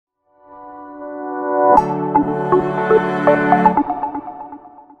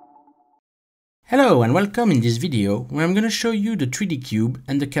Hello and welcome in this video where I'm going to show you the 3D cube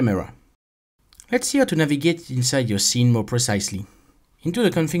and the camera. Let's see how to navigate inside your scene more precisely. Into the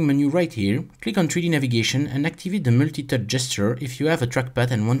config menu right here, click on 3D navigation and activate the multi-touch gesture if you have a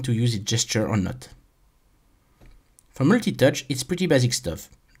trackpad and want to use its gesture or not. For multi-touch, it's pretty basic stuff.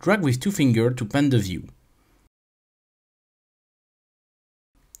 Drag with 2 fingers to pan the view.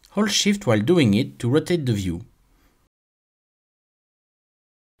 Hold shift while doing it to rotate the view.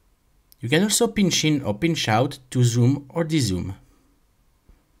 You can also pinch in or pinch out to zoom or dezoom.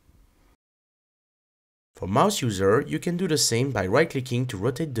 For mouse user, you can do the same by right-clicking to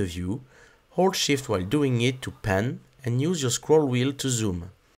rotate the view, hold shift while doing it to pan, and use your scroll wheel to zoom.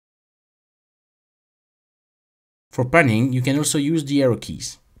 For panning, you can also use the arrow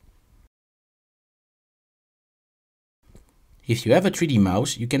keys. If you have a 3D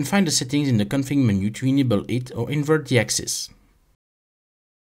mouse, you can find the settings in the config menu to enable it or invert the axis.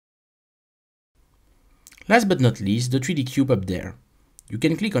 Last but not least, the 3D cube up there. You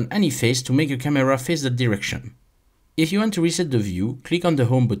can click on any face to make your camera face that direction. If you want to reset the view, click on the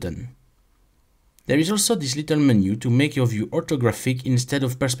home button. There is also this little menu to make your view orthographic instead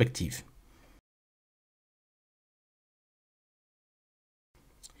of perspective.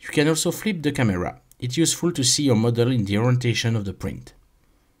 You can also flip the camera. It's useful to see your model in the orientation of the print.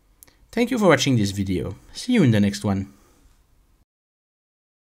 Thank you for watching this video. See you in the next one.